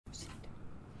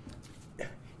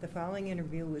The following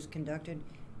interview was conducted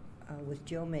with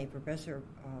Jill May, Professor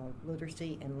of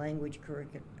Literacy and Language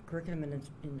Curriculum in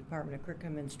the Department of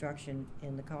Curriculum Instruction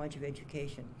in the College of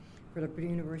Education for the Purdue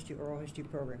University Oral History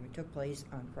Program. It took place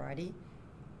on Friday,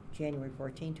 January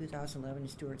 14, 2011, in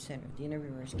Stewart Center. The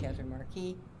interviewer is Katherine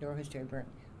Markee, Oral History Burnett.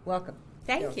 Welcome.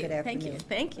 Thank Jill, you. good afternoon. Thank you.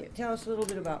 Thank you. Tell us a little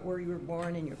bit about where you were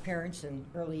born and your parents and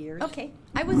early years. Okay.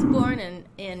 I was born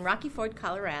in Rocky Ford,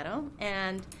 Colorado,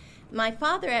 and my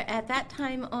father at that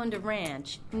time owned a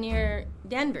ranch near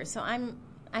Denver. So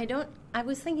I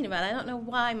was thinking about it. I don't know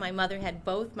why my mother had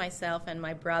both myself and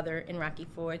my brother in Rocky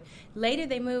Ford. Later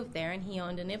they moved there, and he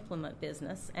owned an implement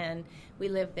business, and we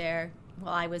lived there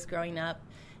while I was growing up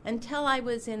until I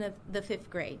was in the 5th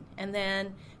grade. And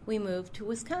then we moved to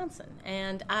Wisconsin.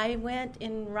 And I went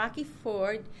in Rocky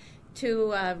Ford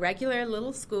to a regular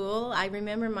little school. I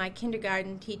remember my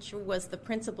kindergarten teacher was the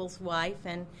principal's wife,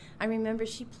 and I remember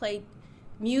she played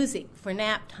music for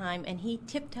nap time, and he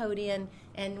tiptoed in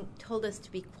and told us to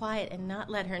be quiet and not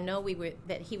let her know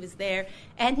that he was there,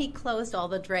 and he closed all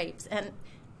the drapes. And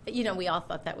you know, we all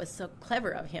thought that was so clever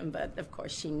of him, but of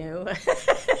course she knew.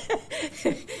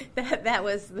 that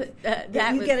was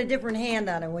you get a different hand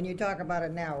on it when you talk about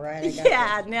it now, right?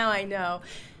 Yeah, now I know.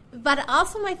 But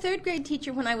also my 3rd grade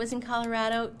teacher when I was in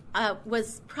Colorado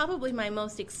was probably my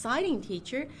most exciting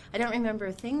teacher. I don't remember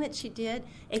a thing that she did,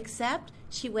 except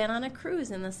she went on a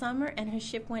cruise in the summer, and her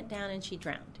ship went down and she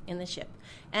drowned in the ship.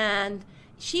 And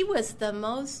she was the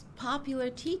most popular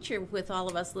teacher with all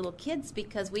of us little kids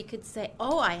because we could say,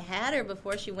 oh, I had her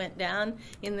before she went down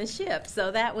in the ship.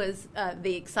 So that was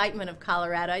the excitement of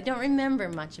Colorado. I don't remember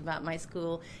much about my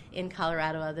school in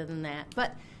Colorado other than that.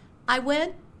 But I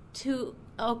went to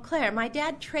Eau Claire. My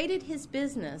dad traded his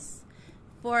business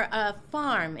for a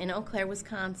farm in Eau Claire,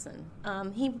 Wisconsin.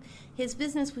 His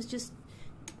business was just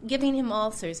giving him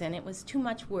ulcers, and it was too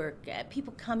much work,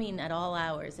 people coming at all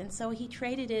hours. And so he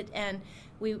traded it, and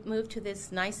we moved to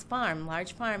this nice farm,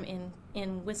 large farm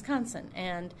in Wisconsin.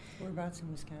 And whereabouts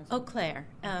in Wisconsin? Eau Claire.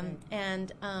 Okay.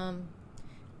 And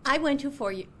I went to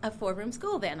a 4-room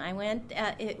school then. I went,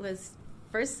 it was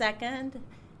 1st, 2nd,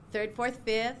 3rd, 4th,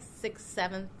 5th, 6th,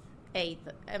 7th, 8th.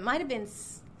 It might have been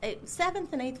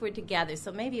 7th and 8th were together,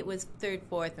 so maybe it was 3rd,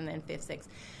 4th, and then 5th, 6th.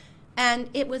 And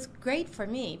it was great for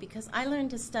me because I learned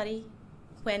to study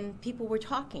when people were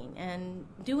talking and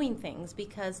doing things,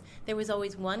 because there was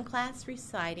always one class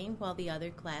reciting while the other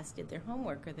class did their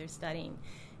homework or their studying.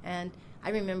 And I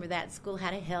remember that school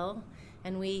had a hill,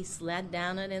 and we sled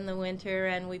down it in the winter,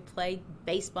 and we played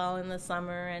baseball in the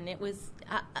summer, and it was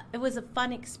a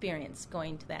fun experience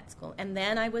going to that school. And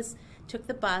then I took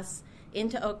the bus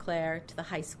into Eau Claire to the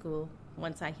high school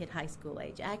once I hit high school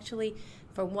age. Actually,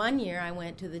 for 1 year I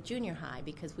went to the junior high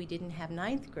because we didn't have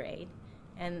 9th grade,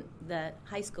 and the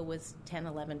high school was 10,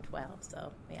 11, 12.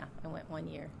 So yeah, I went 1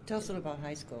 year. Tell us a little about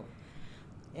high school.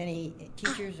 Any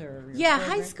teachers or yeah,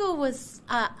 program? High school was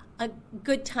a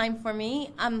good time for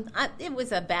me. It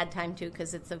was a bad time too,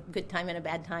 because it's a good time and a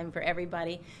bad time for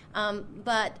everybody.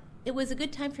 But it was a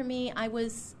good time for me. I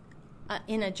was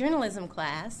in a journalism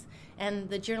class, and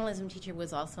the journalism teacher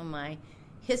was also my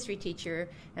history teacher.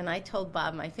 And I told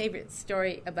Bob my favorite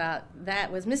story about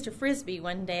that was Mr. Frisbee.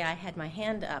 One day I had my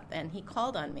hand up, and he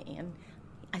called on me, and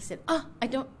I said, "Oh, I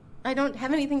don't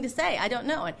have anything to say. I don't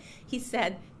know." And he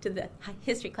said to the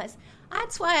history class,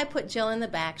 "That's why I put Jill in the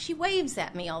back. She waves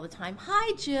at me all the time.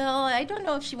 Hi, Jill. I don't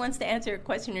know if she wants to answer a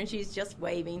question or she's just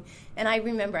waving." And I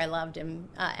remember I loved him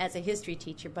as a history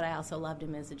teacher, but I also loved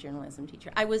him as a journalism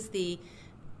teacher. I was the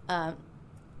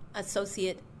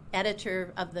associate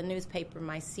editor of the newspaper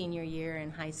my senior year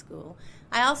in high school.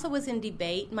 I also was in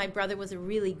debate. My brother was a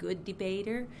really good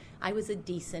debater. I was a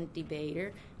decent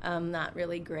debater. Not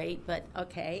really great, but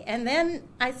okay. And then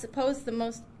I suppose the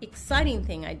most exciting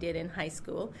thing I did in high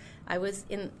school, I was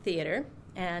in theater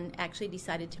and actually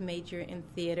decided to major in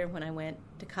theater when I went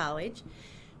to college.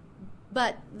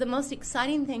 But the most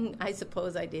exciting thing I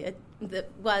suppose I did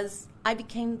was I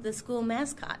became the school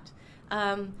mascot.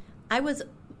 I was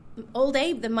Old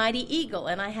Abe the Mighty Eagle,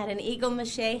 and I had an eagle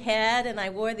mache head, and I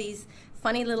wore these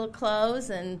funny little clothes.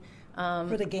 And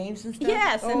for the games and stuff?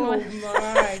 Yes. Oh,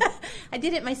 my. I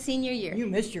did it my senior year. You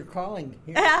missed your calling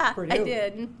here at Purdue. I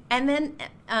did. And then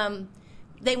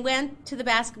they went to the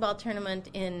basketball tournament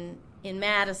in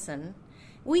Madison.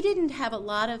 We didn't have a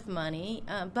lot of money,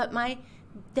 but my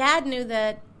dad knew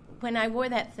that when I wore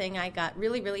that thing, I got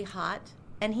really, really hot.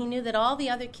 And he knew that all the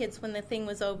other kids, when the thing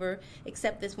was over,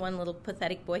 except this one little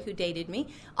pathetic boy who dated me,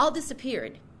 all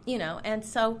disappeared, you know. And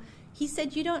so he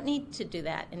said, "You don't need to do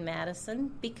that in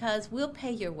Madison because we'll pay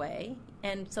your way."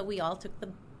 And so we all took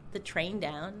the train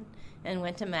down and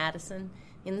went to Madison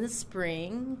in the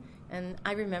spring. And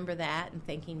I remember that and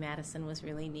thinking Madison was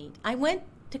really neat. I went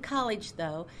to college,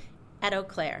 though, at Eau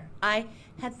Claire. I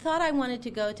had thought I wanted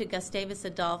to go to Gustavus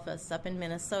Adolphus up in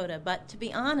Minnesota, but to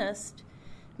be honest,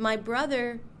 my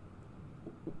brother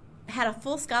had a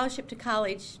full scholarship to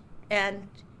college, and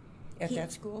At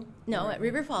that school? No, at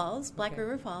River Falls, Black Okay.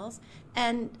 River Falls.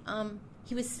 And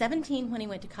he was 17 when he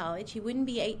went to college. He wouldn't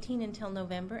be 18 until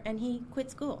November, and he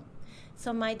quit school.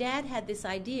 So my dad had this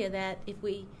idea that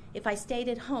if I stayed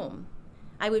at home,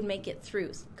 I would make it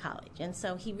through college. And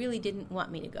so he really didn't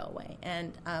want me to go away.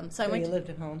 And so I went. You lived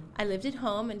at home? I lived at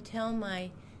home until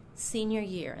my senior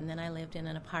year, and then I lived in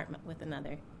an apartment with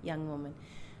another young woman.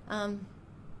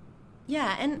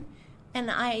 And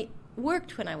I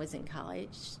worked when I was in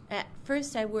college. At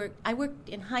first, I worked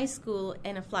in high school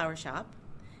in a flower shop.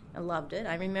 I loved it.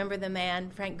 I remember the man,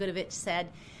 Frank Gudovich, said,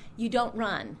 "You don't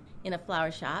run in a flower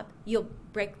shop. You'll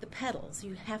break the petals.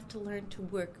 You have to learn to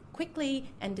work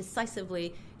quickly and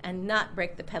decisively and not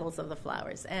break the petals of the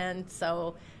flowers." And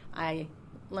so I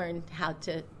learned how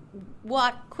to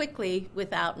walk quickly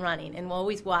without running and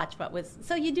always watch what was.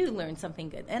 So you do learn something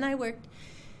good. And I worked.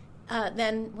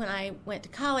 Then when I went to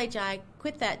college, I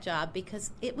quit that job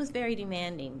because it was very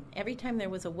demanding. Every time there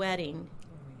was a wedding,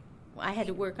 I had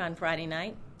to work on Friday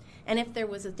night. And if there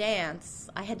was a dance,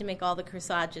 I had to make all the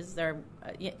corsages.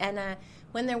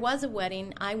 When there was a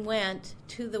wedding, I went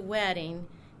to the wedding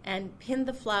and pinned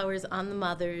the flowers on the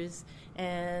mothers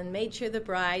and made sure the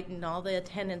bride and all the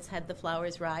attendants had the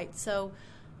flowers right. So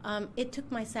it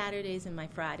took my Saturdays and my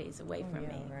Fridays away from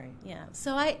me. Right. Yeah.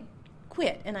 So I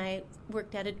quit, and I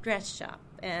worked at a dress shop,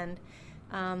 and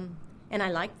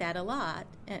I liked that a lot.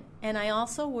 And I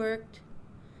also worked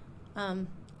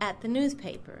at the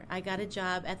newspaper. I got a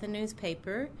job at the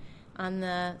newspaper on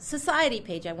the society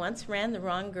page. I once ran the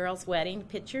wrong girl's wedding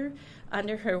picture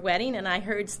under her wedding, and I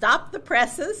heard, "Stop the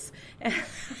presses,"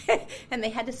 and they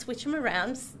had to switch them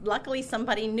around. Luckily,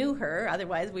 somebody knew her,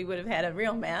 otherwise we would have had a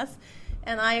real mess.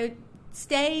 And I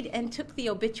stayed and took the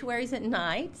obituaries at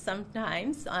night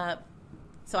sometimes.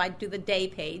 So I'd do the day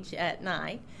page at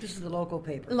night. This is the local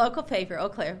paper? Local paper, Eau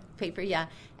Claire paper, yeah.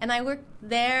 And I worked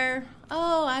there,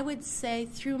 I would say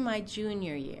through my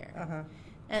junior year.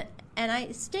 Uh-huh. And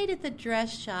I stayed at the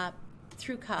dress shop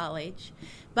through college.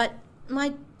 But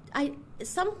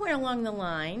somewhere along the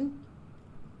line,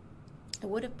 it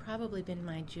would have probably been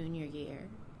my junior year,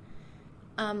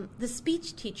 the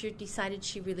speech teacher decided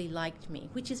she really liked me,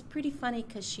 which is pretty funny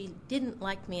because she didn't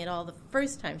like me at all the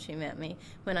first time she met me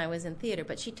when I was in theater,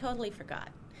 but she totally forgot.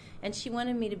 And she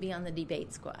wanted me to be on the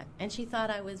debate squad, and she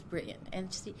thought I was brilliant. And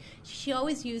she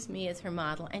always used me as her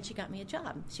model, and she got me a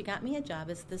job. She got me a job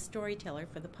as the storyteller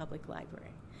for the public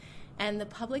library. And the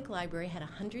public library had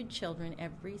 100 children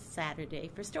every Saturday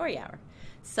for story hour.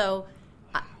 So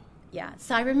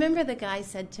So I remember the guy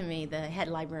said to me, the head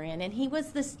librarian, and he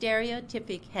was the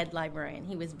stereotypic head librarian.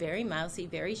 He was very mousy,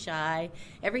 very shy,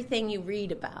 everything you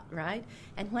read about, right?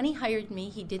 And when he hired me,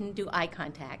 he didn't do eye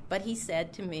contact, but he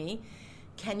said to me,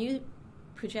 "Can you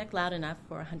project loud enough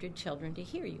for 100 children to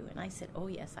hear you?" And I said, "Oh,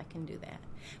 yes, I can do that."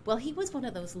 Well, he was one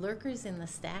of those lurkers in the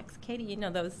stacks, Katie, you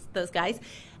know those guys.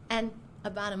 And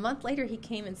about a month later, he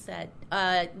came and said,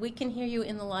 "We can hear you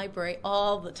in the library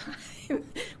all the time.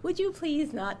 Would you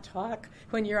please not talk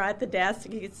when you're at the desk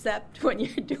except when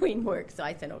you're doing work?" So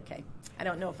I said, "Okay." I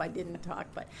don't know if I didn't talk,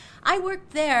 but I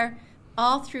worked there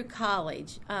all through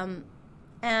college.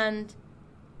 And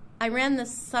I ran the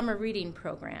summer reading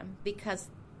program because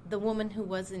the woman who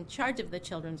was in charge of the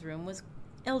children's room was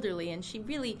elderly, and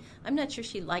I'm not sure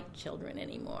she liked children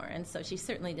anymore, and so she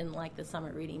certainly didn't like the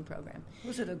summer reading program.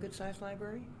 Was it a good-sized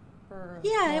library?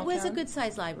 Yeah, it was a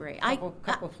good-sized library.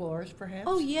 Couple floors, perhaps?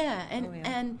 Oh, yeah,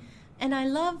 and I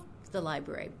loved the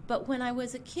library. But when I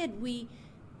was a kid,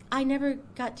 I never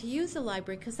got to use the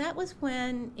library because that was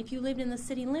when, if you lived in the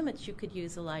city limits, you could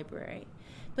use the library.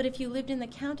 But if you lived in the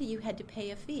county, you had to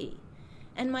pay a fee.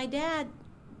 And my dad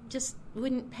just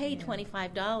wouldn't pay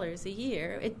 $25 a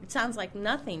year. It sounds like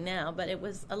nothing now, but it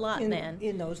was a lot then.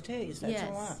 In those days, that's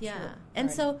a lot. Yeah. Sure. And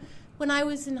right. so when I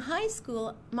was in high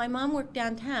school, my mom worked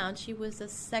downtown. She was a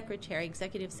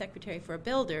executive secretary for a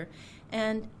builder,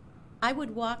 and I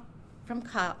would walk from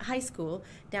high school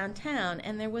downtown,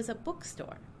 and there was a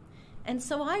bookstore. And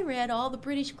so I read all the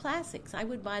British classics. I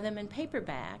would buy them in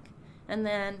paperback and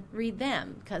then read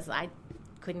them because I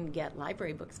couldn't get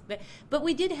library books. But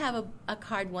we did have a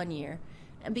card one year,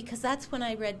 because that's when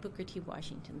I read Booker T.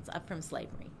 Washington's Up From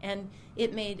Slavery. And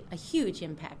it made a huge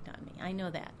impact on me. I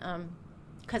know that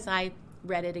because I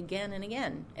read it again and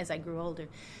again as I grew older.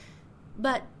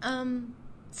 But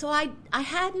So I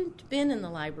hadn't been in the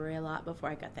library a lot before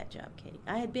I got that job, Katie.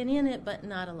 I had been in it, but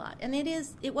not a lot. And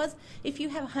it was, if you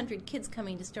have 100 kids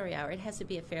coming to Story Hour, it has to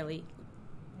be a fairly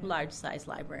large-sized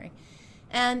library.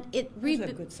 And it was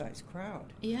a good-sized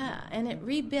crowd. Yeah, and it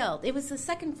rebuilt. It was the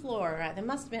second floor. There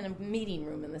must have been a meeting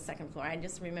room in the second floor. I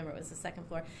just remember it was the second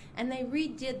floor. And they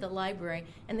redid the library,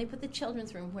 and they put the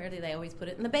children's room, where do they always put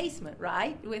it? In the basement,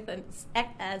 right? With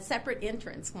a separate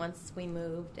entrance once we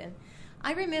moved. And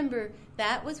I remember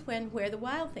that was when Where the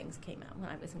Wild Things came out, when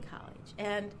I was in college.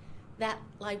 And that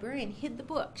librarian hid the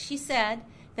book. She said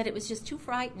that it was just too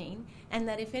frightening, and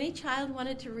that if any child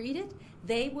wanted to read it,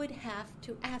 they would have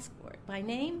to ask for it by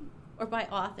name or by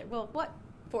author. Well, what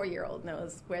 4-year-old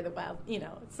knows Where the Wild,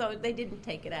 so they didn't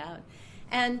take it out.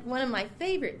 And one of my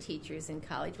favorite teachers in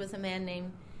college was a man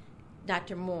named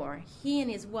Dr. Moore. He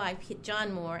and his wife,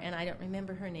 John Moore, and I don't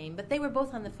remember her name, but they were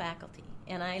both on the faculty,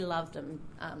 and I loved him.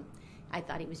 I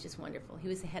thought he was just wonderful. He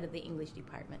was the head of the English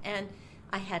department. And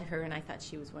I had her, and I thought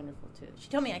she was wonderful, too. She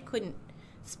told me I couldn't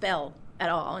spell at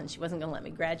all, and she wasn't going to let me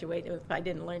graduate if I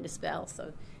didn't learn to spell.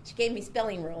 So she gave me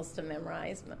spelling rules to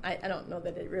memorize. I don't know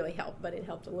that it really helped, but it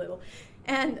helped a little.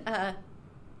 And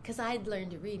because I had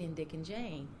learned to read in Dick and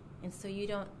Jane, and so you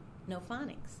don't know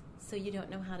phonics. So you don't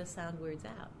know how to sound words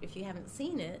out. If you haven't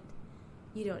seen it,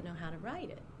 you don't know how to write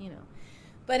it,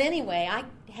 But anyway, I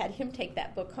had him take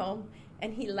that book home,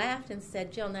 and he laughed and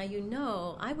said, Jill,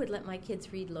 now I would let my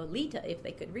kids read Lolita if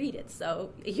they could read it.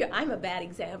 So I'm a bad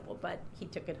example, but he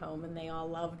took it home, and they all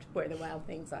loved Where the Wild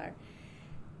Things Are.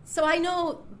 So I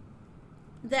know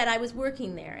that I was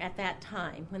working there at that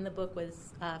time when the book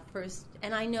was first,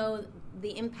 and I know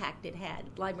the impact it had.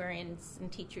 Librarians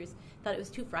and teachers thought it was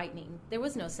too frightening. There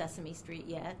was no Sesame Street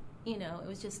yet. It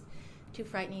was just too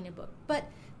frightening a book. But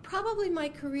probably my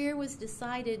career was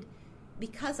decided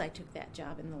because I took that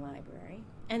job in the library,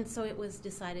 and so it was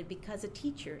decided because a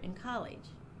teacher in college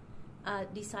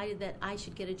decided that I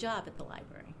should get a job at the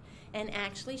library. And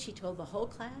actually, she told the whole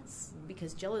class,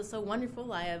 because Jill is so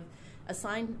wonderful, I have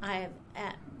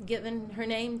given her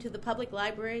name to the public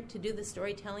library to do the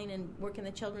storytelling and work in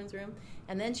the children's room.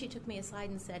 And then she took me aside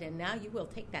and said, and now you will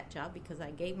take that job because I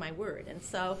gave my word. And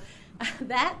so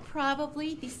that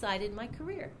probably decided my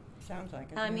career. Sounds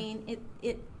like it. I mean,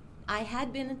 I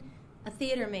had been a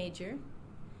theater major.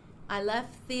 I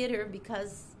left theater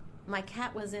because my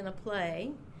cat was in a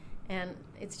play, and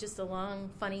it's just a long,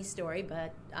 funny story,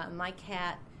 but my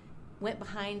cat went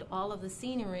behind all of the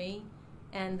scenery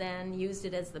and then used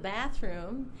it as the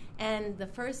bathroom. And the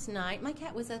first night, my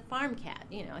cat was a farm cat.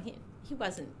 He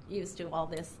wasn't used to all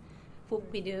this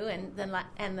whoop-de-doo. And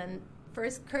then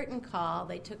first curtain call,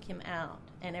 they took him out,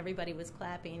 and everybody was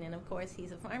clapping. And of course,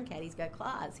 he's a farm cat. He's got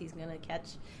claws. He's going to catch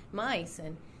mice.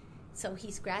 And so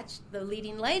he scratched the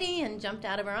leading lady and jumped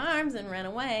out of her arms and ran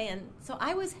away. And so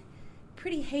I was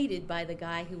pretty hated by the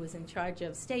guy who was in charge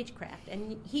of stagecraft.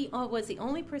 And he was the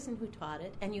only person who taught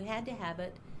it, and you had to have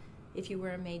it if you were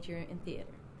a major in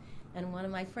theater. And one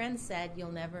of my friends said, you'll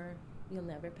never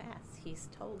pass. He's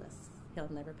told us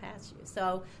he'll never pass you.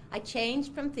 So I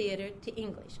changed from theater to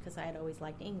English, because I had always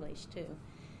liked English too.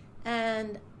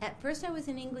 And at first I was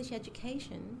in English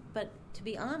education, but to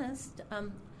be honest,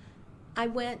 I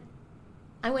went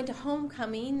to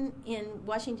homecoming in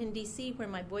Washington, D.C., where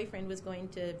my boyfriend was going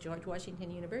to George Washington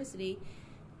University,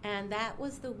 and that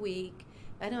was the week.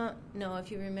 I don't know if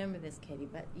you remember this, Katie,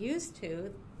 but used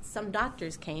to, some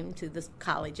doctors came to the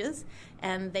colleges,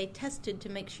 and they tested to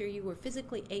make sure you were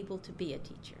physically able to be a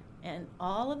teacher. And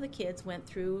all of the kids went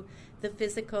through the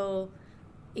physical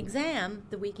exam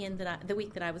the week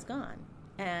that I was gone.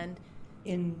 And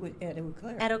at Eau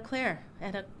Claire. At Eau Claire,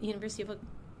 at a University of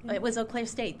it was Eau Claire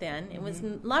State then. It was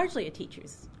largely a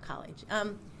teacher's college.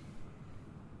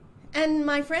 And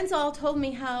my friends all told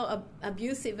me how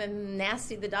abusive and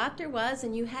nasty the doctor was,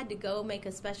 and you had to go make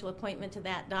a special appointment to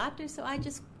that doctor, so I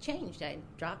just changed. I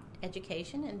dropped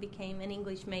education and became an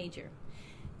English major.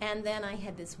 And then I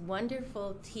had this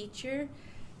wonderful teacher,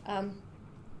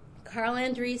 Carl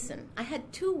Andreessen. I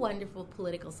had two wonderful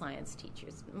political science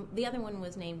teachers. The other one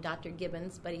was named Dr.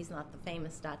 Gibbons, but he's not the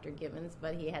famous Dr. Gibbons,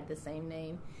 but he had the same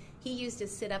name. He used to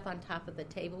sit up on top of the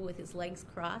table with his legs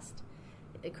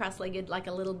cross-legged like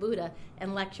a little Buddha,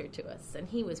 and lecture to us, and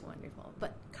he was wonderful.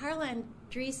 But Carl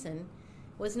Andreessen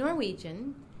was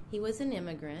Norwegian. He was an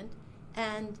immigrant,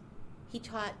 and he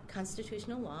taught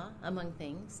constitutional law, among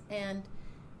things, and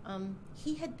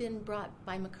he had been brought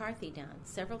by McCarthy down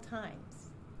several times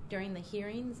during the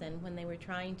hearings and when they were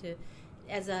trying to,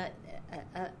 as an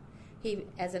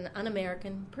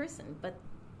un-American person, but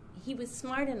he was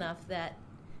smart enough that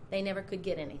they never could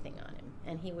get anything on him,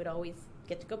 and he would always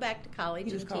get to go back to college.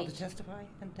 He was and called teach. to testify?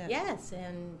 Yes,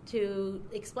 and to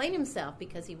explain himself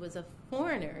because he was a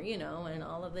foreigner, and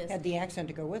all of this. Had the accent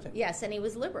to go with it. Yes, and he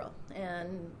was liberal,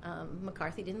 and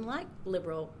McCarthy didn't like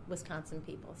liberal Wisconsin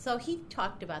people. So he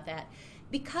talked about that.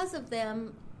 Because of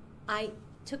them, I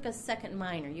took a second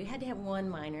minor. You had to have one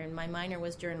minor, and my minor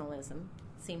was journalism.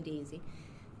 Seemed easy.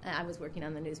 I was working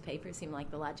on the newspaper, seemed like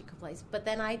the logical place. But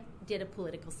then I did a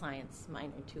political science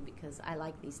minor, too, because I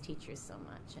like these teachers so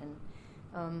much.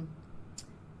 And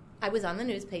I was on the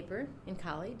newspaper in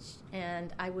college,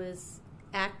 and I was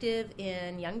active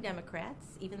in Young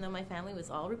Democrats, even though my family was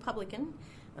all Republican.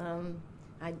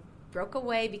 I broke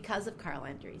away because of Carl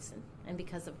Andreessen and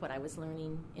because of what I was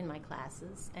learning in my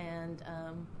classes. And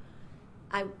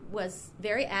I was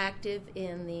very active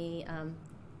in the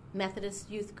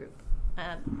Methodist youth group.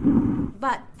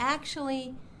 But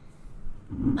actually,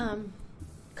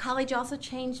 college also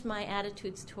changed my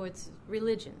attitudes towards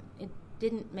religion. It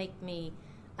didn't make me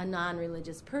a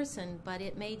non-religious person, but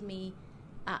it made me,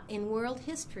 in world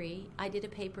history, I did a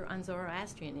paper on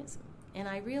Zoroastrianism. And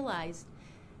I realized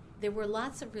there were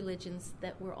lots of religions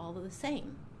that were all the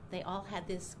same. They all had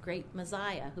this great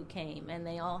Messiah who came, and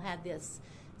they all had this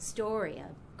story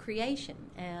of creation.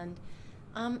 And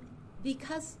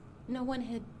because no one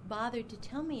had bothered to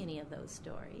tell me any of those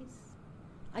stories,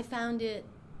 I found it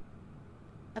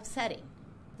upsetting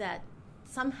that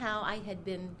somehow I had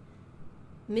been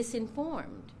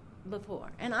misinformed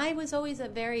before. And I was always a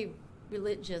very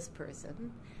religious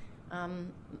person.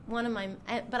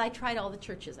 But I tried all the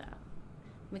churches out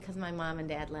because my mom and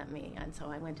dad let me. And so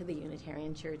I went to the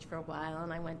Unitarian Church for a while,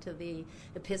 and I went to the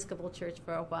Episcopal Church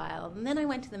for a while, and then I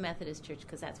went to the Methodist Church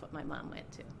because that's what my mom went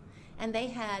to. And they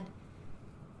had,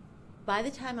 by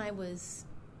the time I was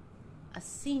a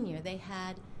senior, they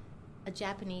had a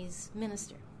Japanese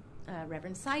minister,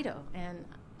 Reverend Saito, and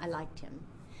I liked him.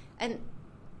 And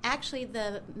actually,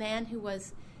 the man who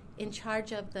was in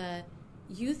charge of the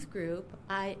youth group,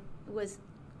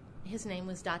 his name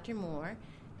was Dr. Moore,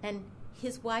 and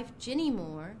his wife, Ginny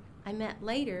Moore, I met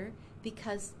later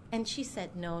and she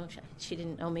said, no, she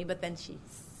didn't know me, but then she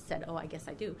said, oh, I guess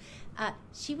I do.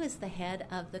 She was the head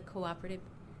of the Cooperative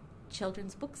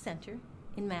Children's Book Center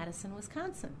in Madison,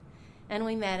 Wisconsin. And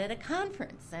we met at a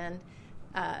conference, and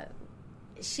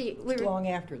long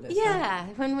after this. Yeah,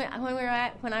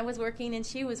 huh? when I was working and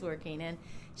she was working, and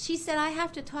she said, I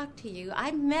have to talk to you.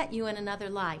 I met you in another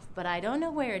life, but I don't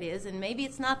know where it is, and maybe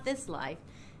it's not this life.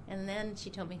 And then she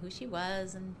told me who she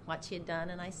was and what she had done,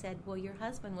 and I said, well, your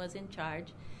husband was in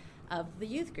charge of the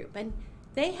youth group. And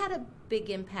they had a big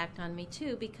impact on me,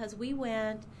 too, because we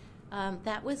went,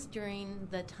 that was during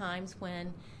the times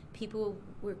when people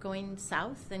were going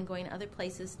south and going other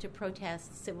places to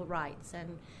protest civil rights.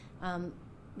 And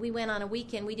we went on a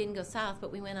weekend. We didn't go south,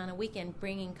 but we went on a weekend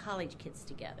bringing college kids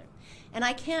together. And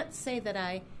I can't say that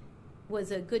I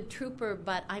was a good trooper,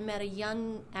 but I met a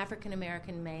young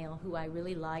African-American male who I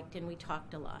really liked, and we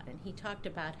talked a lot. And he talked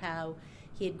about how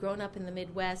he had grown up in the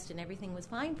Midwest and everything was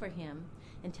fine for him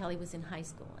until he was in high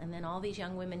school. And then all these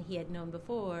young women he had known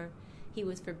before, he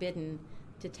was forbidden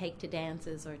to take to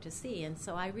dances or to see. And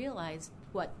so I realized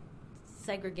what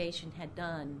segregation had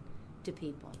done to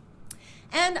people.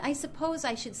 And I suppose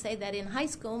I should say that in high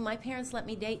school, my parents let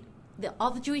me date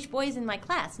all the Jewish boys in my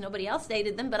class. Nobody else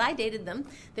dated them, but I dated them.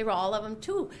 They were all of them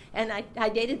too, and I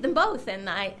dated them both.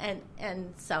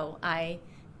 And so I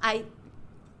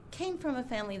came from a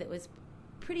family that was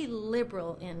pretty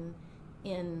liberal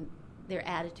in their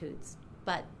attitudes,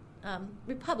 but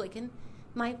Republican.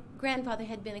 My grandfather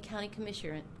had been a county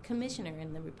commissioner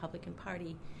in the Republican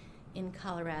Party in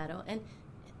Colorado, and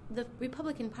the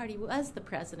Republican Party was the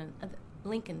president of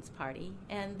Lincoln's party,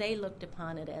 and they looked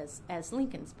upon it as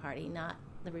Lincoln's party, not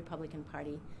the Republican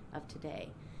Party of today.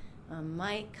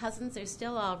 My cousins are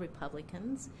still all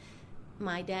Republicans.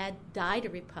 My dad died a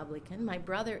Republican. My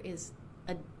brother is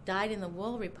a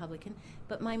dyed-in-the-wool Republican,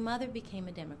 but my mother became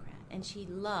a Democrat, and she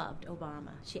loved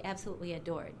Obama. She absolutely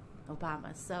adored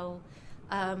Obama. So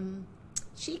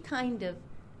she kind of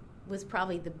was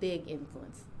probably the big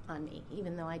influence on me,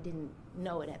 even though I didn't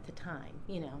know it at the time.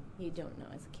 You don't know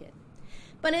as a kid.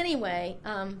 But anyway,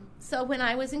 so when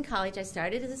I was in college, I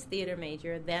started as a theater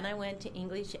major, then I went to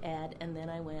English Ed, and then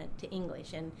I went to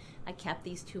English, and I kept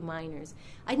these two minors.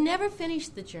 I never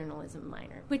finished the journalism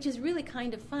minor, which is really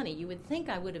kind of funny. You would think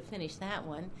I would have finished that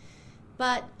one,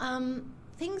 but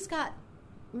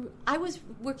I was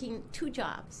working 2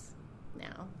 jobs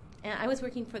now, and I was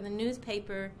working for the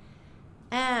newspaper,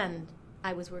 and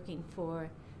I was working for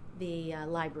the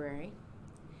library.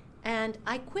 And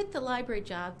I quit the library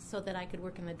job so that I could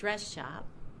work in the dress shop.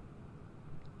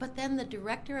 But then the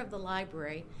director of the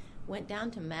library went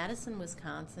down to Madison,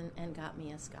 Wisconsin, and got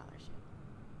me a scholarship.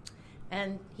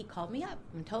 And he called me up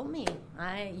and told me,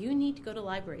 you need to go to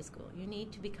library school. You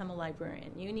need to become a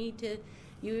librarian.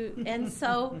 And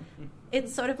so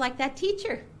it's sort of like that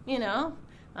teacher, you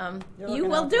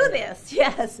will do this,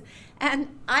 yes. And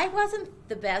I wasn't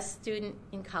the best student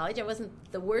in college. I wasn't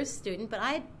the worst student, but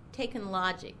I had taken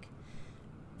logic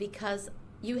because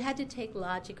you had to take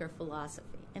logic or philosophy.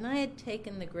 And I had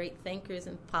taken the great thinkers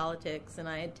in politics, and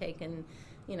I had taken,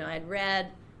 I'd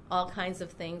read all kinds of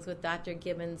things with Dr.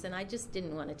 Gibbons, and I just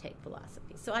didn't want to take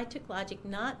philosophy. So I took logic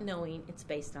not knowing it's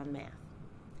based on math.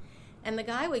 And the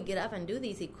guy would get up and do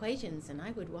these equations, and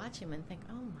I would watch him and think,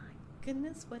 oh my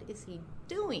goodness, what is he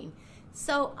doing?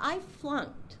 So I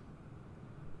flunked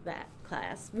that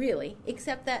class, really,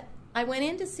 except that I went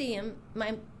in to see him.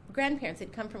 My grandparents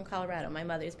had come from Colorado, my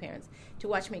mother's parents, to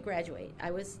watch me graduate.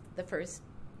 I was the first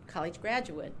college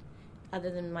graduate, other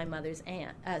than my mother's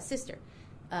sister,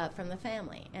 from the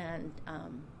family. And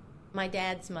my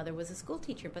dad's mother was a school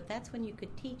teacher, but that's when you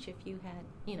could teach if you had,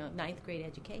 ninth grade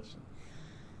education.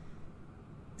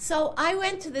 So I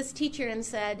went to this teacher and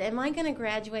said, am I going to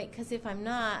graduate? Because if I'm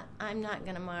not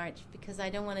going to march because I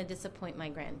don't want to disappoint my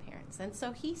grandparents. And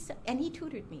so he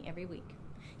tutored me every week.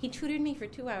 He tutored me for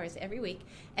 2 hours every week,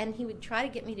 and he would try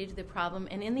to get me to do the problem.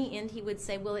 And in the end, he would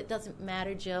say, well, it doesn't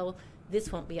matter, Jill.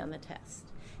 This won't be on the test.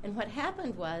 And what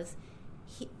happened was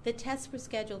the tests were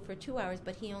scheduled for 2 hours,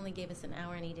 but he only gave us an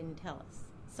hour, and he didn't tell us.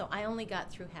 So I only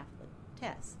got through half the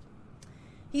test.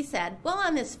 He said, well,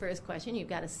 on this first question, you've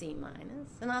got a C minus,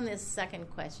 and on this second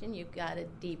question, you've got a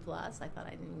D plus. I thought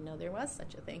I didn't know there was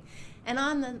such a thing. And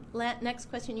on the next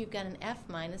question, you've got an F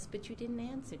minus, but you didn't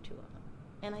answer 2 of them.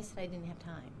 And I said I didn't have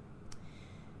time.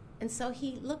 And so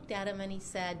he looked at him and he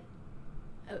said,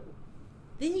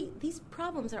 these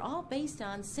problems are all based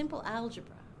on simple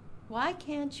algebra. Why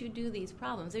can't you do these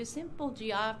problems? They're simple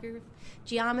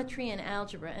geometry and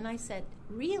algebra. And I said,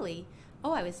 really?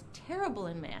 Oh, I was terrible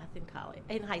in math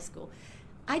in high school.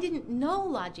 I didn't know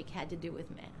logic had to do with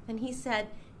math. And he said,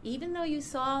 even though you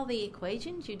saw the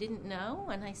equations, you didn't know?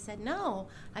 And I said, no,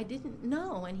 I didn't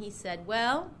know. And he said,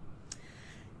 well,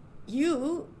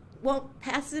 you won't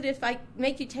pass it if I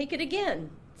make you take it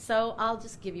again. So I'll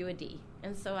just give you a D.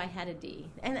 And so I had a D.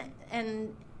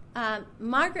 And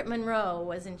Margaret Monroe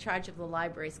was in charge of the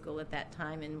library school at that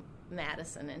time in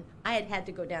Madison, and I had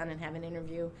to go down and have an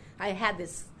interview. I had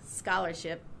this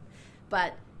scholarship,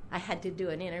 but I had to do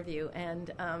an interview,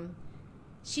 and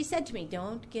she said to me,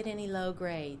 don't get any low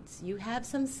grades. You have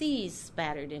some C's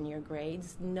spattered in your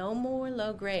grades. No more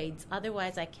low grades,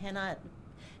 otherwise I cannot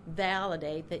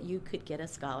validate that you could get a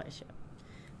scholarship.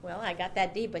 Well, I got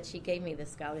that D, but she gave me the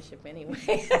scholarship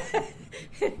anyway.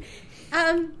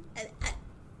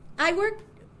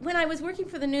 When I was working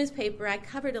for the newspaper, I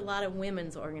covered a lot of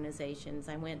women's organizations.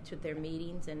 I went to their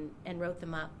meetings and wrote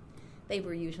them up. They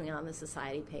were usually on the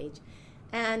society page.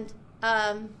 And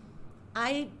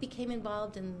I became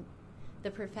involved in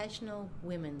the Professional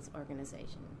Women's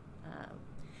Organization.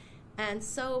 And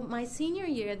so my senior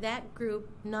year, that group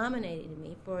nominated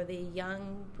me for the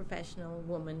Young Professional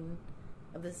Woman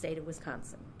of the state of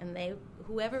Wisconsin. And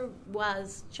whoever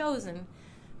was chosen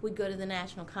would go to the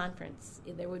national conference.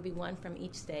 There would be one from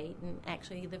each state, and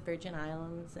actually the Virgin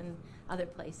Islands and other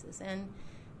places. And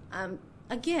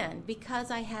again, because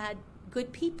I had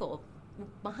good people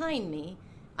behind me,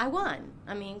 I won.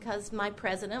 I mean, because my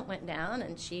president went down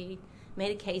and she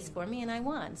made a case for me, and I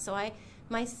won. So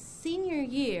my senior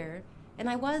year, and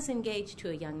I was engaged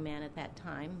to a young man at that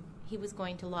time. He was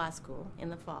going to law school in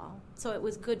the fall, so it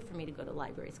was good for me to go to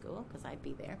library school because I'd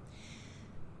be there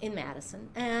in Madison.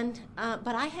 And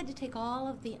but I had to take all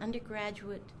of the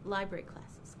undergraduate library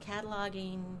classes,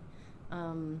 cataloging,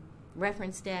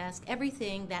 reference desk,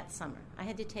 everything that summer. I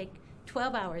had to take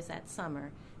 12 hours that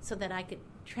summer so that I could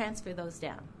transfer those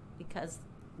down because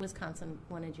Wisconsin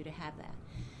wanted you to have that.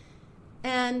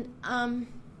 And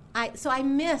so I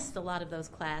missed a lot of those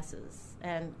classes,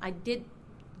 and I did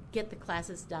get the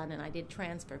classes done, and I did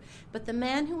transfer. But the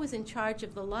man who was in charge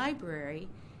of the library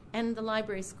and the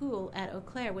library school at Eau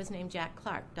Claire was named Jack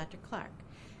Clark, Dr. Clark,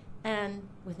 and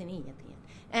with an E at the end.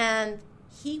 And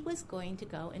he was going to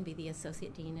go and be the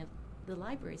associate dean of the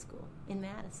library school in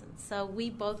Madison. So we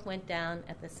both went down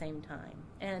at the same time.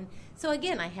 And so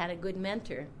again, I had a good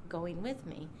mentor going with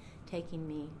me, taking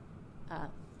me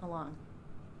along.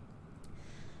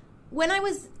 When I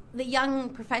was the young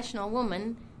professional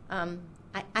woman,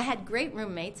 I had great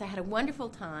roommates. I had a wonderful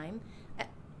time.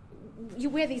 You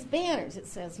wear these banners. It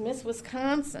says Miss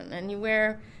Wisconsin, and you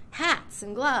wear hats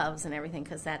and gloves and everything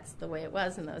because that's the way it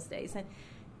was in those days.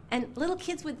 And little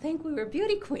kids would think we were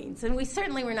beauty queens, and we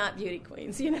certainly were not beauty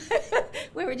queens, you know.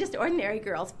 We were just ordinary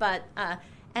girls. But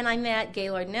and I met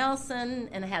Gaylord Nelson,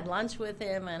 and I had lunch with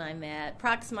him, and I met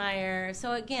Proxmire.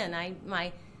 So again,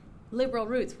 my liberal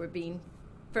roots were being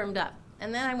firmed up.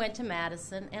 And then I went to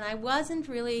Madison, and I wasn't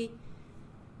really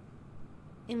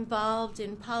involved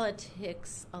in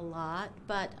politics a lot,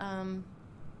 but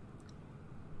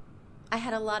I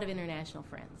had a lot of international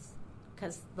friends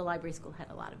because the library school had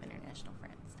a lot of international friends.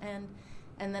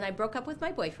 And then I broke up with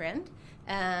my boyfriend,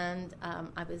 and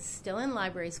I was still in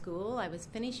library school. I was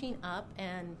finishing up,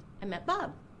 and I met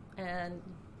Bob. And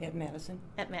At Madison?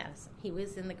 At Madison. He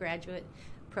was in the graduate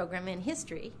program in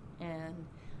history,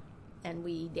 and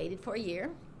we dated for a year.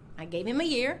 I gave him a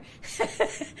year,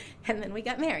 and then we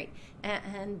got married.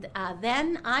 And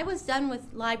then I was done with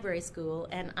library school,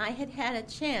 and I had a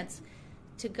chance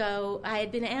to go. I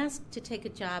had been asked to take a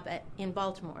job in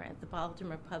Baltimore at the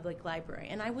Baltimore Public Library,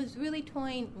 and I was really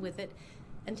toying with it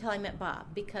until I met Bob,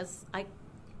 because I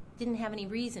didn't have any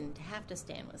reason to have to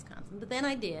stay in Wisconsin. But then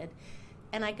I did,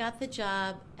 and I got the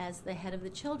job as the head of the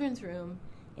children's room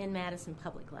in Madison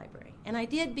Public Library. And I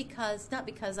did not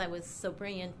because I was so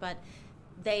brilliant, but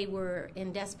they were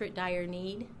in desperate, dire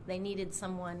need. They needed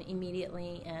someone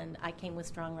immediately, and I came with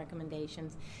strong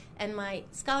recommendations. And my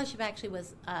scholarship actually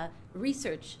was a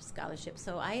research scholarship.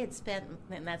 So I had spent,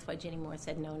 and that's why Jenny Moore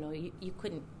said, no, you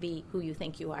couldn't be who you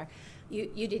think you are.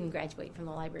 You didn't graduate from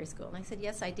the library school. And I said,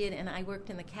 yes, I did, and I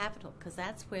worked in the Capitol, because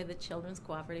that's where the Children's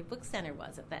Cooperative Book Center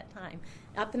was at that time,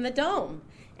 up in the Dome.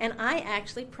 And I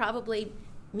actually probably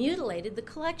mutilated the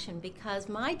collection, because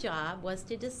my job was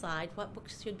to decide what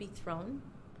books should be thrown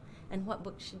and what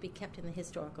books should be kept in the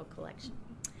historical collection.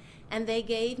 And they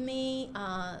gave me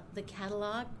the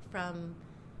catalog from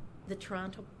the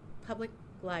Toronto Public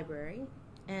Library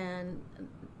and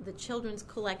the children's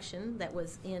collection that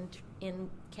was in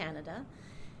Canada.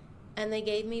 And they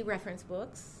gave me reference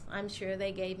books. I'm sure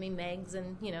they gave me Megs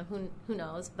and, who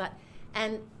knows.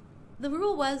 And the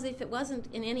rule was, if it wasn't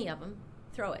in any of them,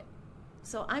 throw it.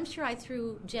 So I'm sure I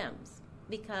threw gems,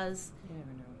 because You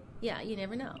never know. yeah, you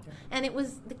never know. Okay. And it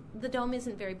was the Dome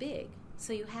isn't very big,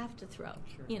 so you have to throw,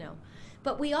 Sure.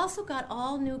 But we also got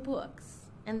all new books,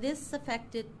 and this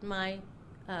affected my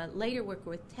later work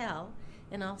with TEL,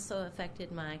 and also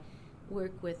affected my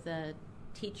work with the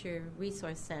Teacher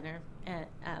Resource Center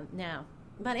now.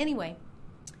 But anyway,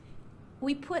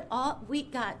 we got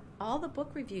all the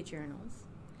book review journals,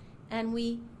 and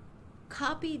we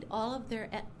copied all of their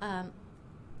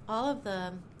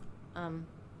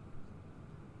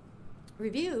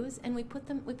reviews, and we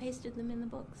pasted them in the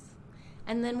books.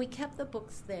 And then we kept the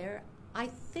books there. I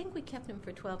think we kept them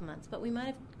for 12 months, but we might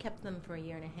have kept them for a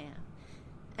year and a half.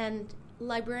 And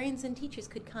librarians and teachers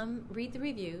could come read the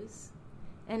reviews.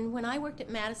 And when I worked at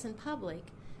Madison Public,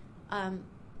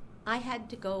 I had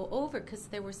to go over, because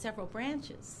there were several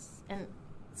branches. And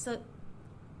so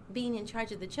being in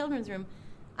charge of the children's room,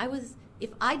 if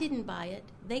I didn't buy it,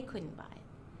 they couldn't buy it.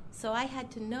 So I had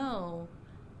to know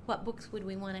what books would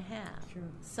we want to have. Sure.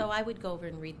 So I would go over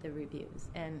and read the reviews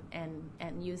and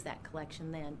use that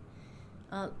collection then.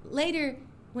 Later,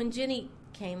 when Jenny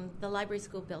came, the library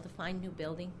school built a fine new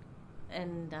building,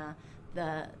 and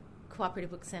the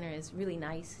Cooperative Book Center is really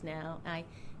nice now. I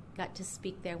got to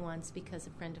speak there once because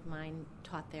a friend of mine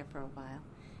taught there for a while,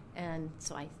 and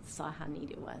so I saw how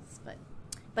neat it was.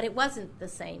 But it wasn't the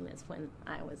same as when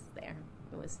I was there.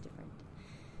 It was different.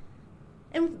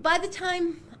 And by the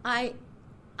time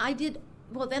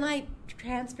then I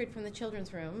transferred from the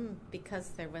children's room, because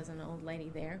there was an old lady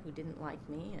there who didn't like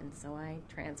me, and so I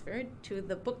transferred to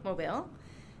the bookmobile,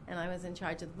 and I was in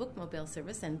charge of the bookmobile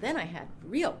service. And then I had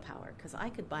real power, because I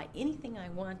could buy anything I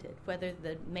wanted, whether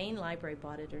the main library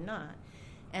bought it or not.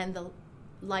 And the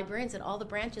librarians at all the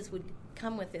branches would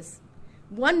come with this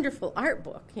wonderful art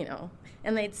book,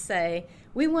 and they'd say,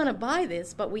 we want to buy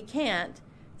this, but we can't,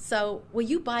 so will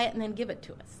you buy it and then give it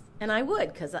to us? And I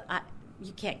would, because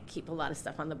you can't keep a lot of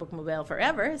stuff on the bookmobile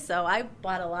forever, so I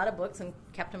bought a lot of books and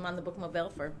kept them on the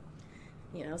bookmobile for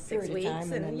 6 weeks,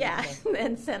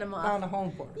 and sent them off. Found a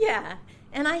home for it. Yeah,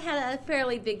 and I had a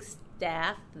fairly big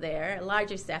staff there, a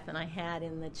larger staff than I had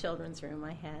in the children's room.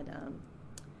 I had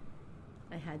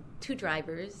 2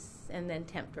 drivers, and then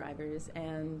temp drivers,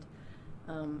 and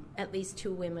at least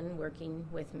 2 women working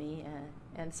with me,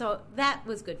 and so that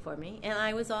was good for me. And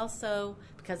I was also,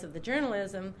 because of the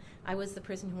journalism, I was the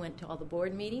person who went to all the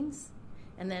board meetings,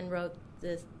 and then wrote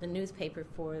the newspaper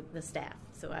for the staff.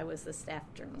 So I was the staff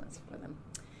journalist for them.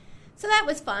 So that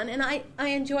was fun, and I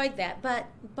enjoyed that. But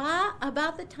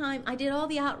about the time I did all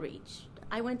the outreach,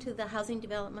 I went to the housing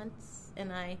developments,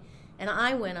 And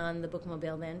I went on the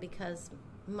bookmobile then because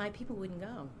my people wouldn't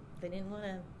go. They didn't want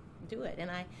to do it. And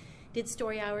I did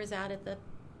story hours out at the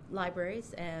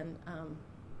libraries, and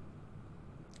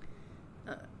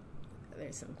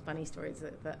there's some funny stories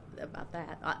about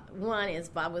that. One is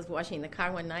Bob was washing the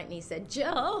car one night, and he said,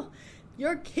 "Jill,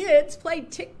 your kids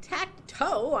played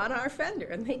tic-tac-toe on our fender."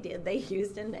 And they did. They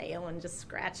used a nail and just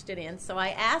scratched it in. So I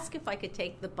asked if I could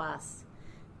take the bus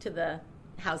to the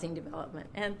housing development.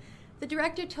 And the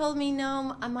director told me,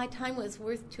 no, my time was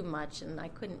worth too much, and I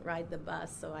couldn't ride the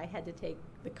bus, so I had to take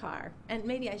the car. And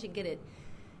maybe I should get it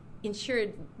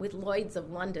insured with Lloyd's of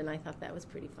London. I thought that was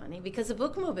pretty funny, because the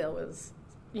bookmobile was,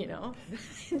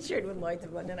 insured with Lloyd's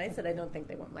of London. I said, I don't think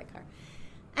they want my car.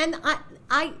 And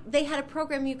they had a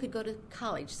program you could go to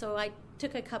college, so I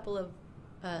took a couple of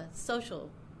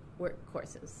social work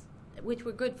courses, which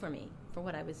were good for me, for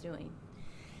what I was doing.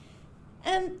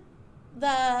 And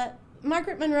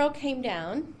Margaret Monroe came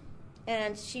down,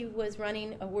 and she was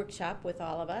running a workshop with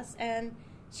all of us, and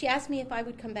she asked me if I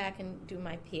would come back and do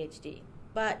my PhD.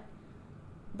 But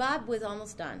Bob was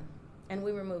almost done, and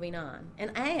we were moving on.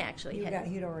 And I actually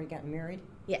You'd already gotten married?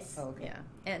 Yes. Oh, okay.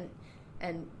 Yeah.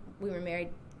 And we were married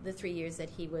the 3 years that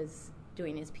he was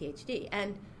doing his PhD.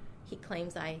 And he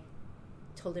claims I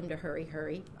told him to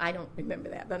hurry. I don't remember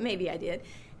that, but maybe I did.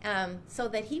 So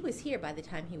that he was here by the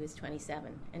time he was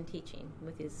 27 and teaching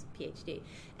with his PhD.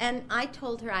 And I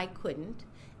told her I couldn't.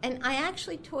 And I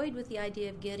actually toyed with the idea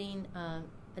of getting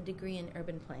a degree in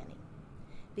urban planning,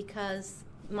 because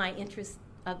my interest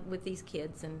with these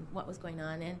kids and what was going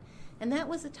on. And that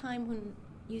was a time when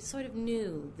you sort of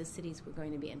knew the cities were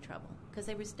going to be in trouble, because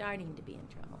they were starting to be in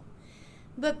trouble.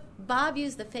 But Bob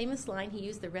used the famous line he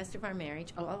used the rest of our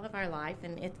marriage, all of our life,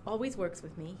 and it always works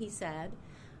with me. He said,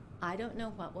 "I don't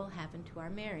know what will happen to our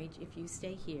marriage if you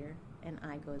stay here and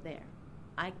I go there.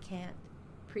 I can't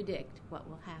predict what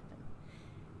will happen."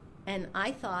 And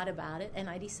I thought about it, and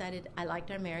I decided I liked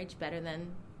our marriage better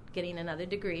than getting another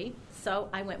degree, so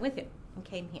I went with him and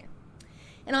came here.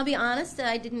 And I'll be honest,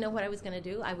 I didn't know what I was going to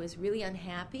do. I was really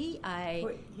unhappy.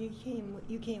 You came what,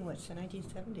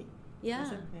 1970?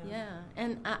 Yeah.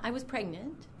 And I was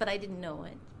pregnant, but I didn't know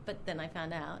it. But then I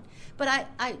found out. But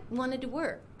I wanted to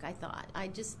work, I thought. I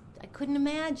couldn't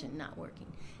imagine not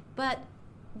working. But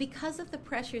because of the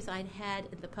pressures I'd had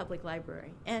at the public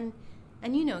library, and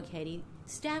Katie,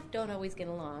 staff don't always get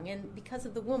along, and because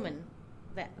of the woman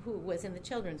who was in the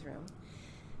children's room,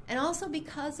 and also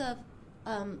because of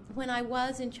when I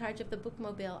was in charge of the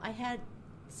bookmobile, I had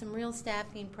some real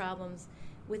staffing problems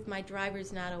with my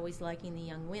drivers not always liking the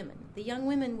young women. The young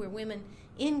women were women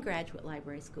in graduate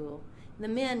library school. The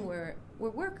men were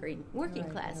working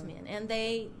class men, and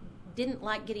they didn't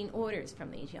like getting orders from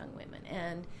these young women,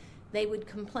 and they would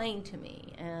complain to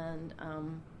me, and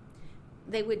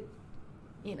they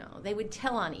would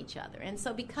tell on each other. And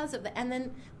so because of that, and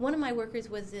then one of my workers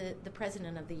was the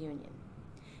president of the union.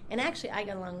 And actually I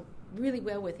got along really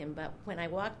well with him, but when I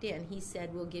walked in, he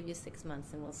said, "We'll give you 6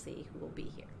 months and we'll see who will be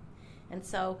here." And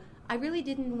so I really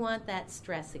didn't want that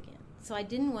stress again. So I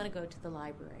didn't want to go to the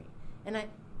library. And I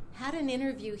had an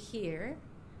interview here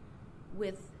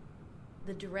with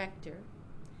the director,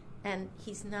 and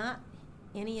he's not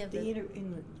any of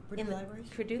in the Purdue libraries?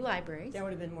 Purdue libraries. That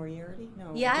would have been Moriarty?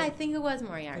 No. Yeah, I think it was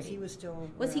Moriarty. Because he was still...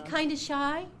 Was he kind of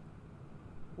shy?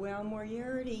 Well,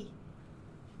 Moriarty...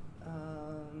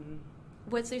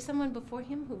 was there someone before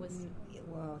him who was...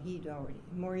 Well,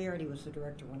 Moriarty was the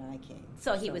director when I came.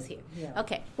 So he was here. Yeah.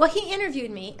 Okay. Well, he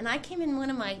interviewed me, and I came in one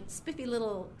of my spiffy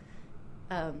little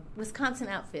Wisconsin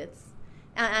outfits.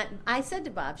 I said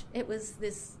to Bob, it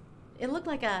looked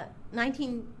like a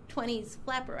 1920s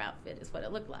flapper outfit is what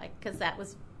it looked like, because that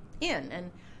was in.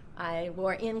 And I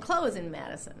wore in clothes in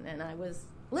Madison, and I was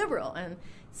liberal. And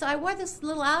so I wore this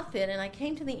little outfit, and I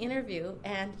came to the interview,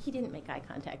 and he didn't make eye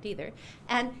contact either.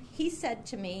 And he said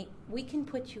to me, "We can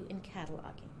put you in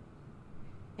cataloging."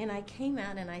 And I came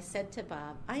out, and I said to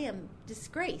Bob, "I am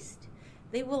disgraced.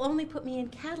 They will only put me in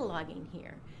cataloging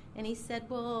here." And he said,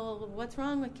 "Well, what's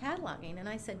wrong with cataloging?" And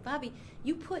I said, "Bobby,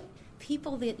 you put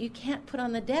people that you can't put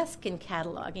on the desk in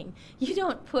cataloging. You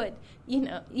don't put,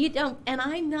 you don't, and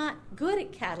I'm not good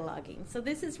at cataloging, so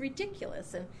this is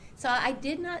ridiculous." And so I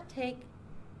did not take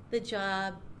the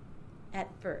job at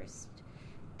first.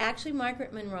 Actually,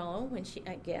 Margaret Monroe,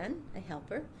 a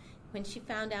helper, when she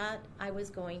found out I was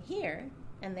going here,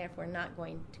 and therefore not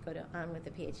going to go on with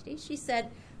the PhD, she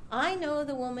said, "I know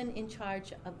the woman in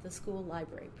charge of the school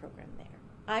library program there.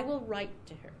 I will write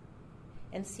to her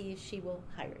and see if she will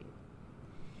hire you."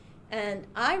 And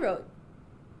I wrote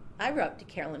to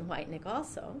Carolyn Whitenick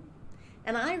also,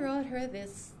 and I wrote her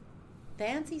this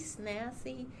fancy,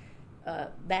 snazzy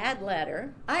bad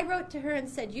letter. I wrote to her and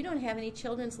said, you don't have any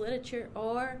children's literature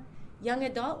or young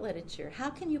adult literature. How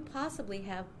can you possibly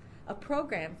have a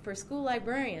program for school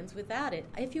librarians without it?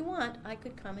 If you want, I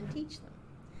could come and teach them.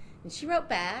 And she wrote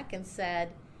back and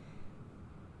said,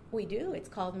 we do. It's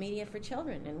called Media for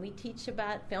Children, and we teach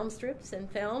about film strips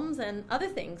and films and other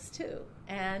things too.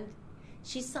 And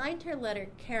she signed her letter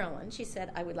Carolyn. She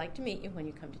said, I would like to meet you when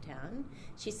you come to town.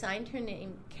 She signed her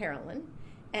name Carolyn,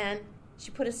 and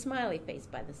she put a smiley face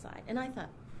by the side. And I thought,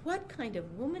 what kind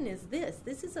of woman is this?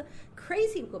 This is a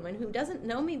crazy woman who doesn't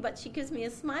know me, but she gives me a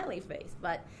smiley face.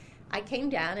 But I came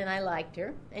down, and I liked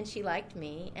her, and she liked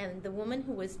me. And the woman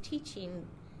who was teaching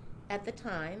at the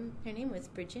time, her name was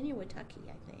Virginia Watucky,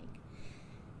 I think,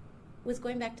 was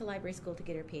going back to library school to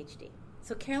get her PhD.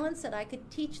 So Carolyn said I could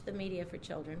teach the Media for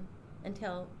Children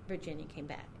until Virginia came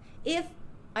back, if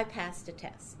I passed a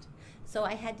test. So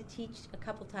I had to teach a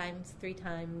couple times, 3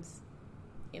 times,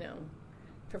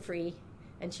 for free,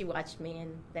 and she watched me,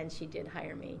 and then she did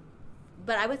hire me.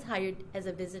 But I was hired as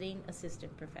a visiting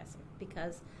assistant professor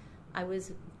because I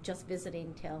was just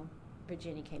visiting till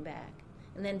Virginia came back.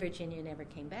 And then Virginia never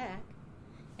came back,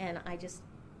 and I just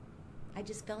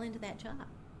fell into that job.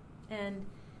 And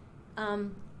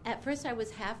at first I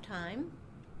was half-time.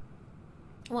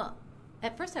 Well,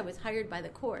 at first I was hired by the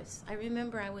course. I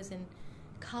remember I was in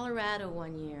Colorado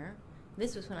one year.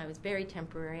 This was when I was very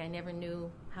temporary. I never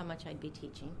knew how much I'd be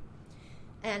teaching.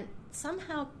 And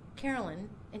somehow Carolyn,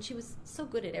 and she was so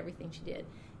good at everything she did,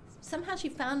 somehow she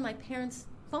found my parents'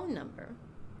 phone number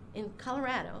in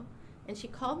Colorado, and she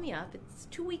called me up. It's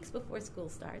 2 weeks before school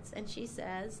starts, and she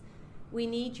says, we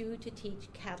need you to teach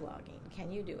cataloging.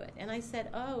 Can you do it? And I said,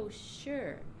 oh,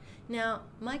 sure. Now,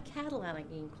 my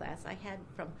cataloging class I had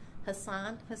from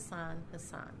Hassan.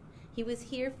 He was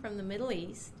here from the Middle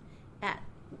East at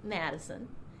Madison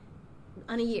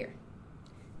on a year.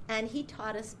 And he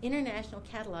taught us international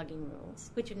cataloging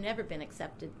rules, which have never been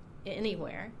accepted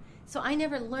anywhere. So I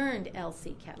never learned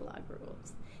LC catalog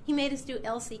rules. He made us do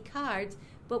LC cards,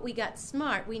 but we got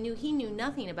smart. He knew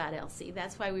nothing about LC.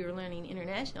 That's why we were learning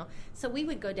international. So we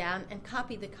would go down and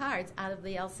copy the cards out of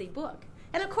the LC book.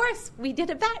 And of course, we did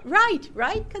it right?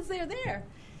 Because they're there.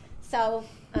 So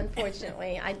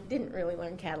unfortunately, I didn't really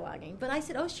learn cataloging. But I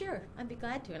said, oh, sure, I'd be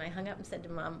glad to. And I hung up and said to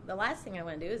Mom, the last thing I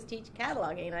want to do is teach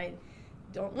cataloging. I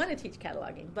don't want to teach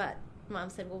cataloging. But Mom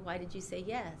said, well, why did you say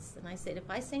yes? And I said, if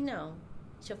I say no,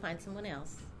 she'll find someone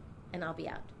else, and I'll be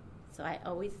out. So I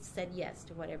always said yes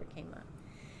to whatever came up.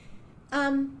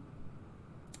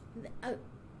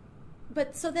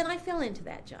 But so then I fell into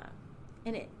that job,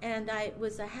 and I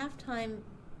was a half-time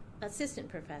assistant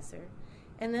professor,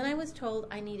 and then I was told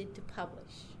I needed to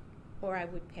publish or I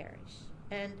would perish.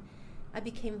 And I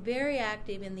became very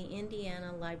active in the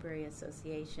Indiana Library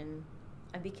Association.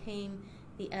 I became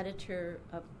the editor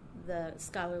of the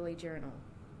Scholarly Journal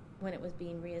when it was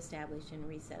being reestablished and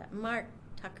reset up. Mark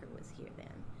Tucker was here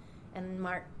then, and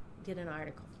Mark did an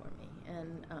article for me,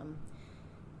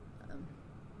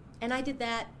 and I did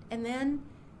that. And then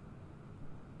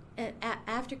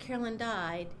after Carolyn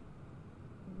died,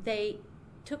 they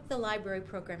took the library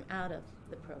program out of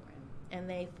the program, and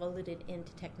they folded it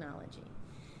into technology.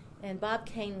 And Bob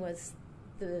Kane was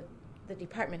the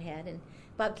department head, and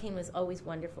Bob Kane was always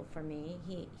wonderful for me.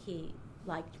 He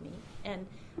liked me and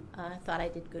thought I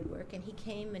did good work. And he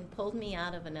came and pulled me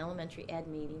out of an elementary ed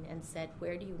meeting and said,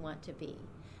 where do you want to be?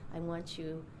 I want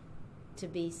you to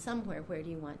be somewhere. Where do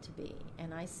you want to be?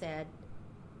 And I said,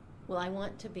 well, I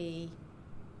want to be...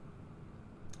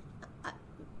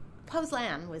 Pose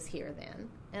Lamb was here then.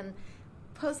 And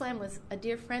Pose Lamb was a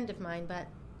dear friend of mine, but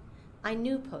I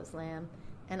knew Pose Lamb,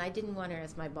 and I didn't want her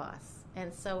as my boss.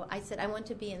 And so I said, I want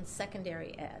to be in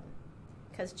secondary ed,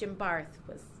 because Jim Barth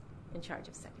was in charge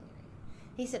of secondary.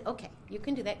 He said, okay, you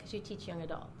can do that because you teach young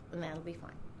adult, and that'll be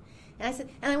fine. And I said,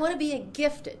 and I want to be a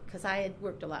gifted, because I had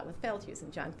worked a lot with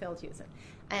Feldhusen, John Feldhusen.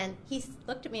 And he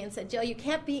looked at me and said, Jill, you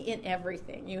can't be in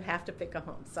everything. You have to pick a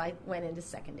home. So I went into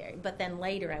secondary. But then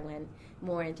later I went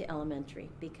more into elementary,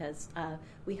 because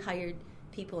we hired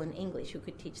people in English who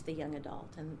could teach the young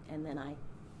adult, and then I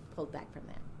pulled back from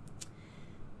that.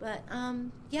 But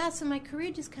so my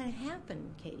career just kind of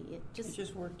happened, Katie. It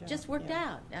just worked out. Just worked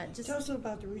out. Tell us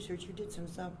about the research. You did some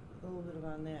stuff, a little bit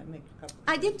about that. Make a couple.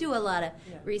 I did do a lot of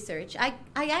research. I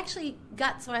actually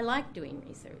I liked doing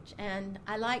research, and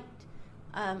I liked.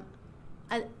 I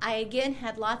again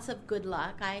had lots of good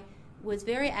luck. I was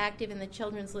very active in the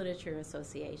Children's Literature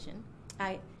Association.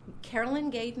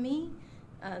 Carolyn gave me.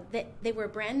 They were a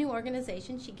brand new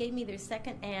organization. She gave me their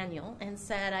second annual and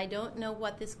said, I don't know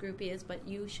what this group is, but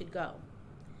you should go.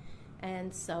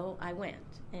 And so I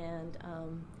went. And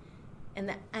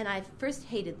and I first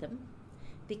hated them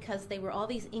because they were all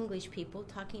these English people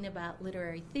talking about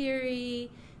literary theory,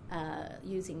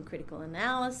 using critical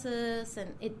analysis,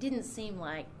 and it didn't seem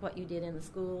like what you did in the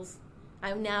schools.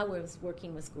 I now was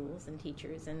working with schools and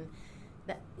teachers, and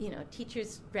that,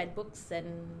 teachers read books and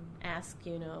asked,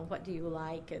 what do you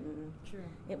like, and Sure.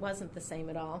 It wasn't the same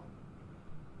at all.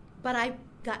 But I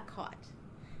got caught.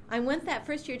 I went that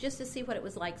first year just to see what it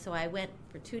was like, so I went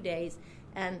for 2 days,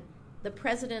 and the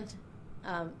president,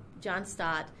 John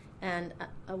Stott, and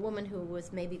a woman who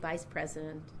was maybe vice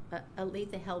president,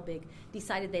 Aletha Helbig,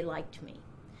 decided they liked me.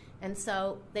 And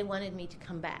so they wanted me to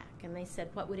come back. And they said,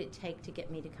 what would it take to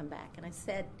get me to come back? And I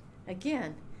said,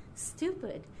 again,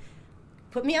 stupid.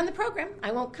 Put me on the program.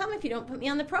 I won't come if you don't put me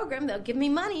on the program. They'll give me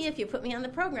money if you put me on the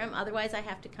program. Otherwise, I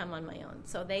have to come on my own.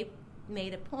 So they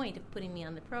made a point of putting me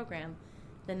on the program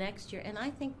the next year. And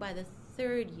I think by the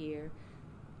third year,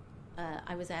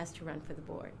 I was asked to run for the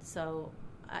board. So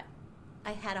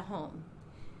I had a home.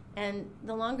 And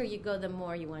the longer you go, the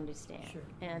more you understand. Sure,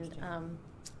 and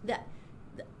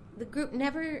the group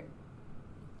never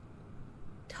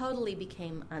totally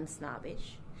became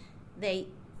unsnobbish. They,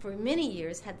 for many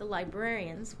years, had the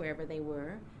librarians, wherever they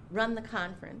were, run the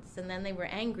conference, and then they were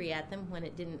angry at them when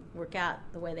it didn't work out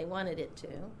the way they wanted it to.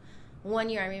 One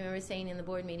year I remember saying in the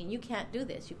board meeting, you can't do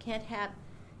this. You can't have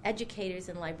educators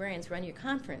and librarians run your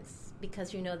conference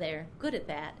because they're good at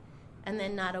that, and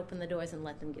then not open the doors and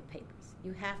let them give papers.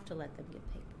 You have to let them give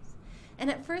papers. And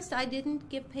at first I didn't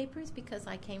give papers because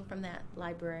I came from that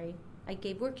library. I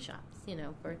gave workshops,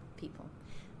 for people.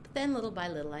 But then little by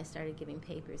little I started giving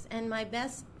papers. And my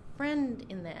best friend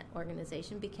in that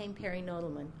organization became Perry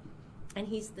Nodelman. And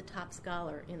he's the top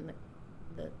scholar in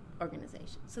the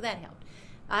organization. So that helped.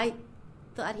 I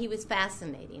thought he was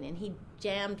fascinating, and he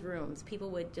jammed rooms.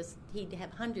 He'd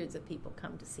have hundreds of people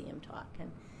come to see him talk.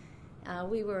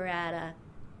 And we were at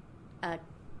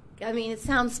it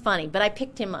sounds funny, but I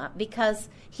picked him up because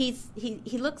he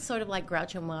looks sort of like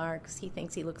Groucho Marx. He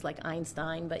thinks he looks like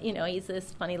Einstein, but, he's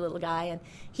this funny little guy. And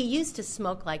he used to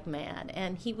smoke like mad.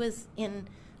 And he was in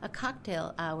a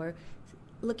cocktail hour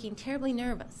looking terribly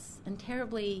nervous and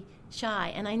terribly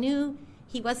shy. And I knew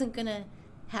he wasn't going to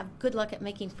have good luck at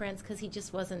making friends because he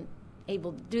just wasn't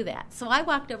able to do that. So I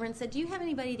walked over and said, do you have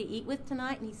anybody to eat with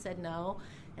tonight? And he said, no.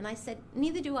 And I said,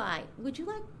 neither do I. Would you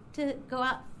like to go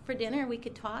out for dinner? We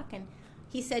could talk. And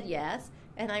he said yes.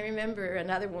 And I remember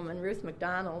another woman, Ruth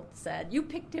McDonald, said, you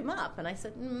picked him up. And I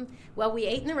said, well, we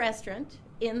ate in the restaurant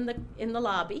in the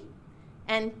lobby,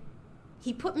 and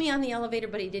he put me on the elevator,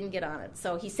 but he didn't get on it.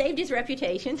 So he saved his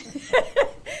reputation.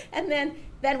 And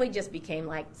then we just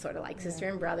became sort of like sister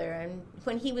and brother. And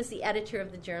when he was the editor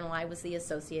of the journal, I was the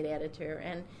associate editor.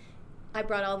 And I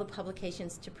brought all the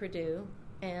publications to Purdue,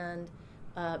 and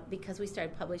because we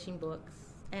started publishing books,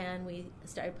 and we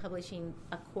started publishing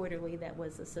a quarterly that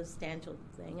was a substantial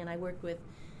thing. And I worked with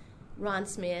Ron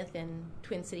Smith in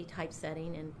Twin City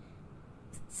Typesetting and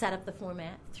set up the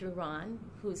format through Ron,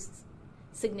 whose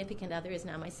significant other is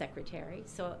now my secretary.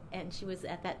 And she was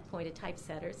at that point a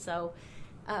typesetter. So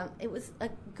it was a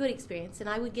good experience. And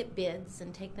I would get bids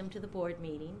and take them to the board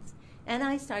meetings. And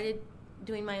I started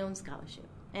doing my own scholarship.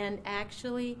 And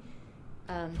actually,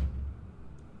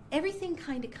 everything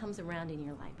kind of comes around in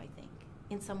your life, I think,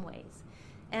 in some ways.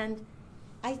 And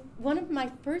one of my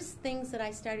first things that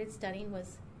I started studying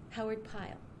was Howard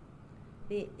Pyle.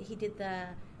 He did the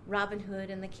Robin Hood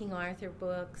and the King Arthur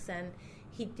books, and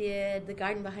he did The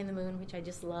Garden Behind the Moon, which I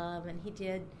just love, and he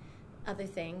did other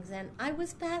things. And I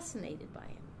was fascinated by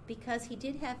him because he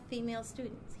did have female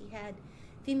students. He had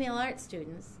female art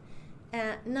students,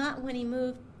 not when he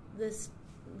moved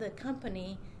the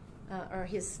company or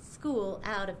his school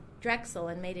out of Drexel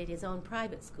and made it his own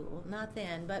private school. Not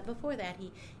then, but before that,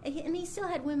 he still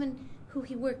had women who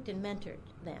he worked and mentored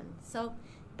then. So,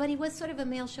 but he was sort of a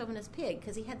male chauvinist pig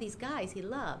because he had these guys he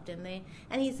loved, and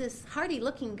he's this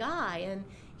hardy-looking guy, and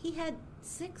he had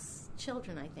 6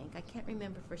 children, I think. I can't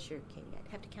remember for sure, Katie.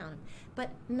 I'd have to count them. But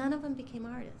none of them became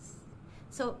artists.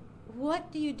 So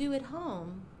what do you do at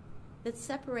home that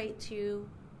separates you,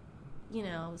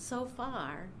 so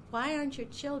far? Why aren't your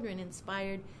children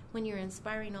inspired when you're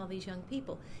inspiring all these young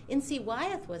people? N.C.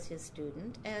 Wyeth was his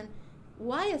student, and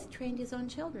Wyeth trained his own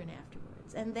children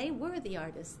afterwards, and they were the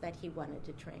artists that he wanted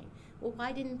to train. Well,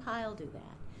 why didn't Pyle do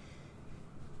that?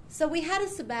 So we had a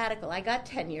sabbatical. I got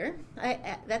tenure.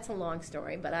 That's a long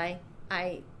story, but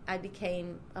I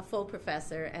became a full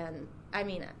professor, and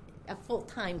a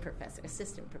full-time professor,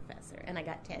 assistant professor, and I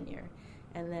got tenure.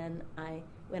 And then I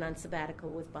went on sabbatical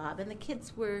with Bob. And the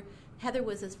kids Heather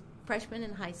was a freshman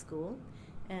in high school,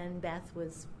 and Beth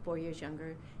was 4 years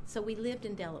younger. So we lived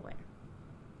in Delaware.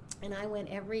 And I went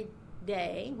every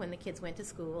day when the kids went to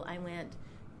school. I went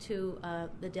to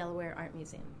the Delaware Art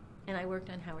Museum, and I worked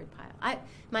on Howard Pyle.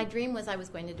 My dream was I was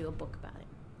going to do a book about him.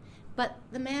 But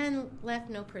the man left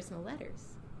no personal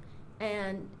letters.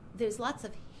 And there's lots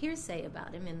of hearsay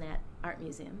about him in that art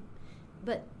museum,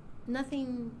 but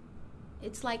nothing.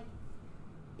 It's like,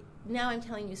 now I'm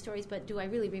telling you stories, but do I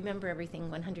really remember everything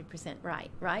 100%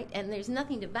 right? And there's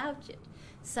nothing to vouch it.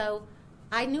 So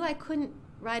I knew I couldn't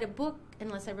write a book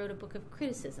unless I wrote a book of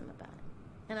criticism about him.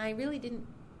 And I really didn't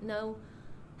know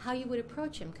how you would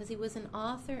approach him, because he was an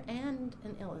author and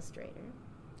an illustrator,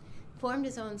 formed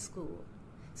his own school.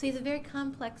 So he's a very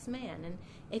complex man, and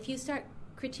if you start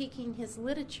critiquing his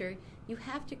literature, you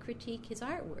have to critique his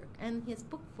artwork and his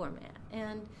book format,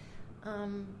 and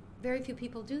very few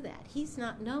people do that. He's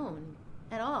not known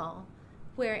at all,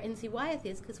 where N.C. Wyeth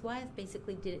is, because Wyeth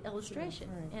basically did illustration.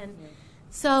 Right. And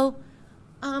so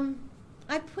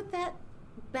I put that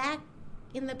back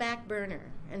in the back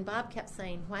burner, and Bob kept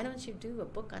saying, why don't you do a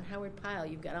book on Howard Pyle?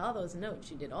 You've got all those notes,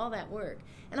 you did all that work.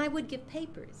 And I would give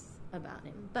papers about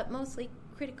him, but mostly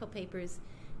critical papers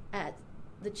at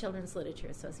the Children's Literature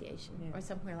Association or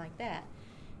somewhere like that.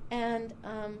 And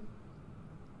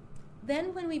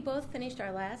then when we both finished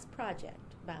our last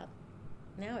project,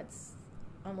 now it's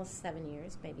almost 7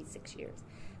 years, maybe 6 years,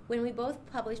 when we both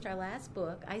published our last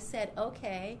book, I said,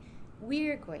 okay,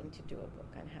 we're going to do a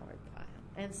book on Howard Pyle.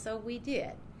 And so we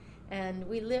did. And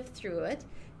we lived through it.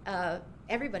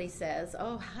 Everybody says,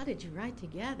 oh, how did you write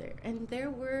together? And there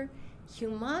were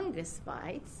humongous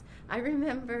fights. I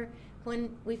remember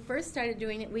when we first started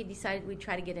doing it, we decided we'd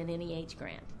try to get an NEH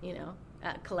grant,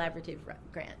 collaborative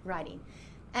grant writing.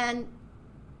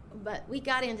 But we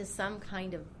got into some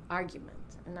kind of argument.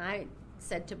 And I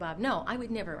said to Bob, no, I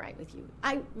would never write with you.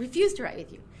 I refuse to write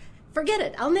with you. Forget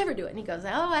it. I'll never do it. And he goes,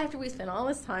 oh, after we spent all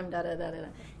this time, da-da-da-da-da.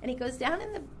 And he goes down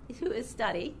to his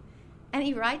study, and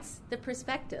he writes the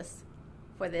prospectus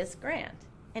for this grant.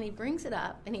 And he brings it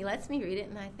up, and he lets me read it,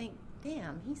 and I think,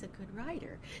 damn, he's a good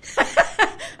writer.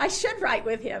 I should write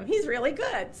with him. He's really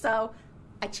good. So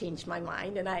I changed my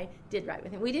mind, and I did write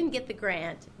with him. We didn't get the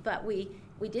grant, but we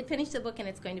did finish the book, and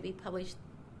it's going to be published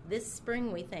this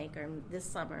spring, we think, or this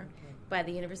summer, by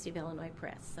the University of Illinois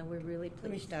Press. So we're really pleased.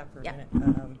 Let me stop for a Yeah.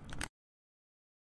 minute.